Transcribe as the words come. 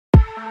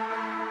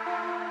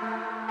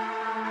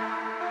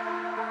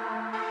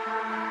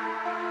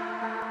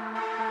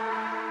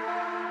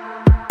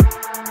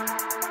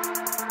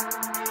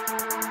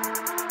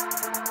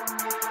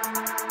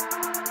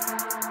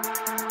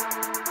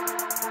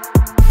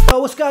Yo,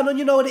 what's going on?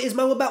 You know what it is,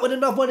 man. We're back with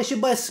another one. It's your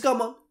boy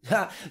Scummer.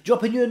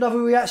 Dropping you another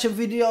reaction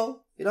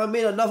video. You know what I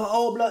mean? Another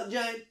Old Block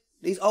joint.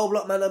 These Old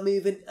Block man are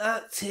moving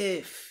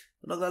active.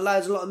 I'm not gonna lie,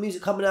 there's a lot of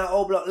music coming out of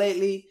Old Block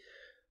lately.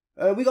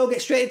 We gonna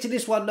get straight into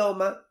this one though,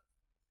 man.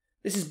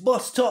 This is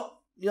Boss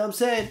Top. You know what I'm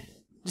saying?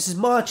 This is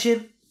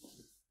Marching.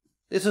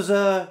 This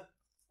was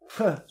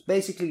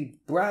basically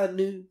brand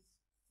new. You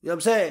know what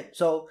I'm saying?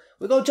 So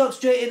we're gonna jump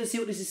straight in and see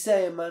what this is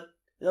saying, man.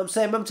 You know what I'm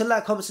saying? Remember to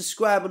like, comment,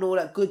 subscribe and all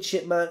that good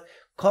shit, man.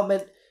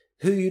 Comment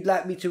who you'd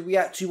like me to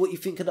react to, what you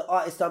think of the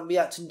artist I'm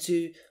reacting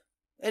to.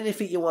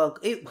 Anything you want.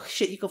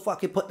 Shit, you can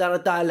fucking put down a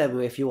dilemma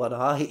if you want.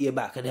 I'll hit you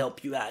back and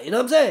help you out. You know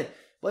what I'm saying?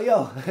 But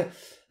yo,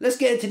 let's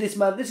get into this,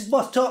 man. This is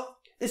Boss Top.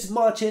 This is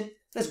Marching.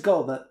 Let's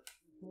go, man.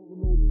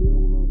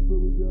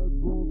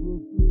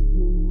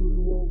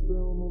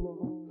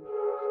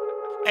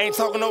 Ain't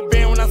talking no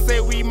band when I say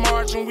we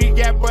marching. We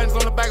got buttons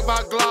on the back of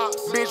our Glocks.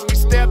 Bitch, we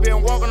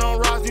steppin', walking on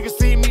rocks. You can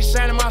see me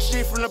shining my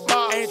shit from the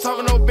box. Ain't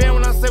talking no band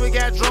when I say we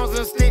got drums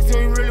and sticks and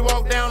we really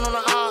walk down on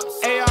the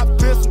ops. AR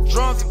pistol,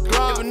 drums and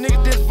Glocks. If a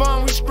nigga this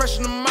fun, we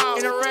stretching them out.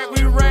 In the rack,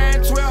 we ran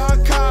 12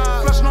 her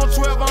cars. Flushing on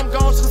 12, I'm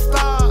going to the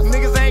stars.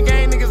 Niggas ain't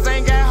gang, niggas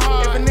ain't got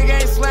hard. If a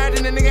nigga ain't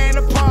sliding, then nigga ain't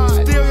a part.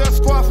 Steal your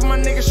squad for my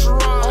nigga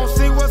Sherrod. I don't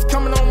see what's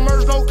coming on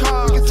merge, no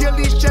cars. We can tell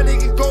these jelly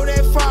can go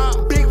that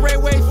far. Big Ray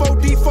Way,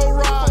 4D, 4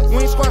 rods. We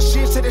ain't squat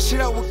shit, take that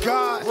shit out with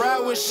God.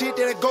 Ride with shit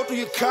that'll go through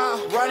your car.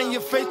 Right in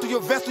your face, through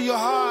your vest, through your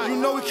heart. You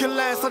know we can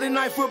last Sunday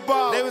night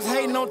football. They was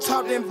hating on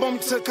top, then boom,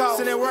 took off.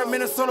 Sitting at work,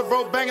 Minnesota,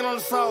 bro, banging on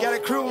the saw. Got a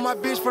crew with my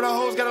bitch for the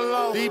hoes, got a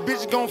low. These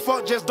bitches gon'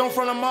 fuck, just don't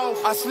front them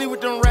off. I sleep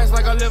with them rats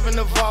like I live in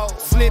the vault.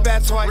 Slip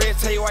back twice, red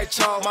tape, white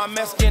chalk. My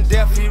Mexican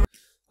death, he...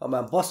 Oh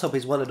man, Boss Top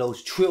is one of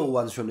those trill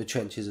ones from the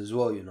trenches as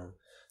well, you know.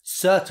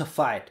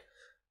 Certified.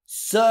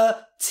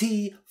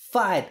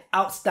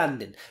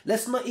 Outstanding.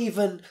 Let's not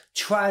even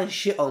try and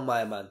shit on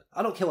my man.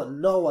 I don't care what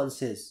no one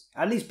says.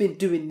 And he's been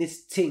doing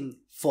this thing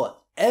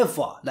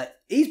forever. Like,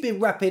 he's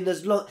been rapping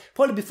as long,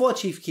 probably before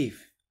Chief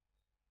Keef.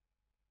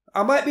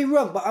 I might be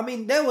wrong, but I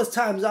mean, there was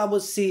times I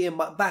was seeing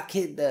back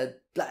in the,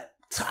 like,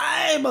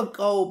 time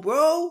ago,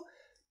 bro.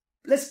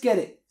 Let's get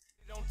it.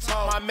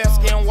 My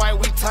Mexican white,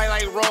 we tight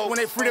like roll. When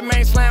they free the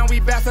main slam, we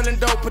battling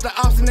dope. Put the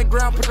ops in the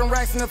ground, put them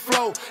racks in the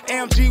flow.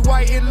 AMG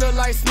white, it look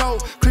like snow.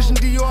 Christian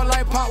Dior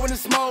like pop when it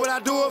smoke. But I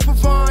do it for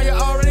fun, you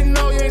already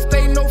know. You ain't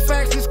stating no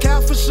facts, it's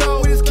cap for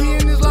show. With his key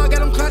in his lock,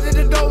 got him clapped at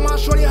the door. My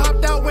shorty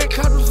hopped out, went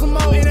clapped with some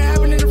more. Ain't it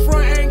happening in the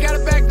front, ain't got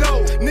a back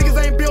door.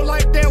 Niggas ain't built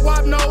like that,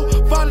 wop no.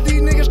 Follow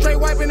these niggas straight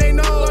wiping they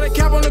nose. All the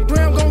cap on the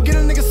gram, gon' get a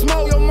nigga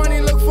smoke. Your money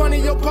look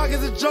funny, your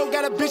pocket's a joke.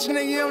 Got a bitch in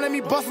the yam, let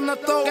me bust in the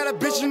throat. Got a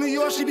bitch in New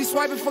York, she be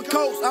swiping for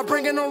coats. I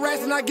bring in no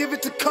rats and I give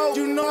it to coach.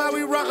 You know how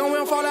we rockin', we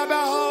don't fall out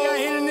about hoes. Got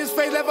hit in his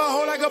face, left a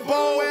hole like a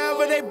bowl.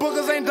 Wherever they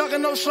bookers ain't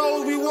ducking no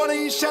shows. We water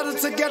each other,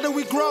 together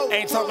we grow.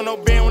 Ain't talking no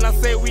band when I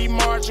say we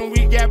marching.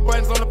 We got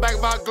buttons on the back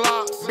of our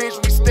Glocks.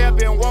 Bitch, we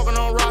steppin', walking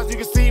on rocks. You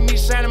can see me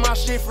shining my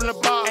shit from the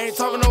box. Ain't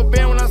talking no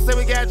band when I say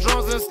we got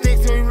drums and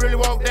sticks and we really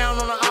walk down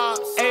on the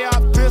ops.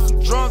 AR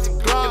pistol, drums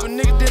and Glocks. If a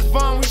nigga this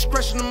fun, we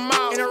stretching them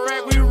out. In the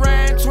rack, we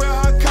ran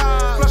 12 her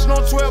cars. Flushing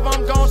on 12,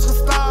 I'm going to the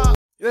stars.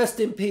 Rest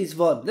in peace,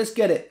 Von. Let's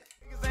get it.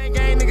 Niggas ain't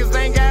gang, niggas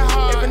ain't got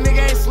hard. If a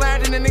nigga ain't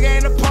sliding, then nigga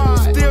ain't a part.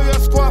 Steal your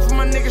squad for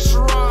my nigga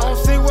Sherrod. I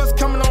don't see what's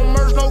coming on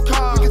merge, no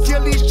cars. We can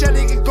tell these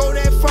jelly can go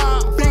that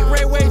far. Big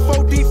Ray Way,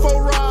 4D,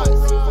 4 rods.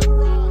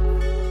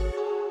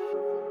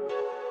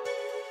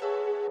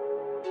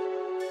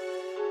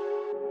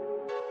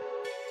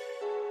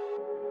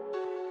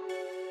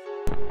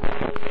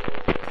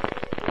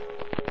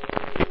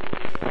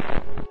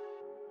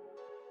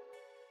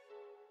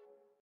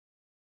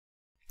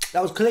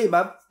 That was clean,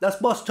 man. That's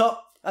Boss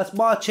Top. That's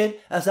Marching.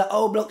 That's that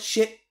Old Block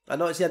shit. I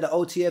noticed he had the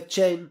OTF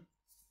chain.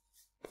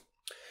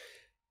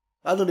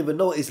 I don't even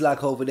know what it's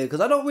like over there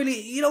because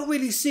you don't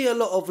really see a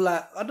lot of,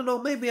 like, I don't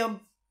know, maybe I'm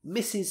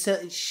missing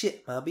certain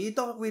shit, man, but you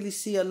don't really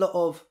see a lot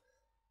of,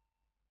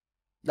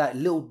 like,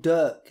 Lil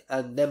Durk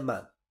and them,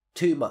 man,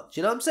 too much.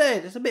 You know what I'm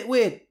saying? It's a bit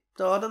weird.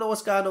 So I don't know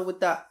what's going on with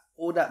that,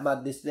 all that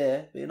madness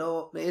there. But, you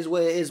know, it is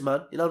where it is,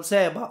 man. You know what I'm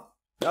saying? But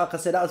like I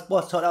said, that was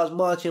Boss Top. That was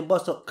Marching.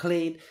 Boss Top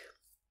clean.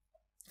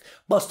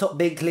 Boss Top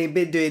been clean,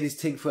 been doing his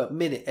thing for a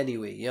minute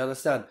anyway, you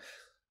understand?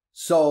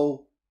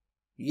 So,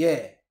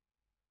 yeah.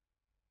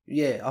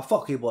 Yeah, I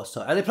fuck with Boss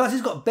Top. And plus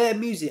he's got bare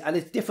music and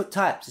it's different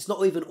types. It's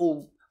not even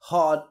all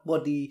hard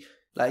body,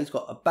 like he's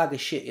got a bag of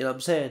shit, you know what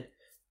I'm saying?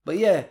 But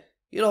yeah,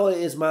 you know what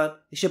it is, man.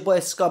 It's your boy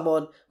Scum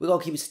on. We're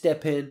gonna keep it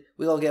stepping.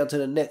 We're gonna get on to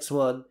the next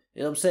one.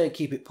 You know what I'm saying?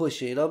 Keep it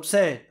pushing, you know what I'm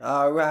saying?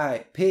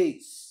 Alright,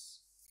 peace.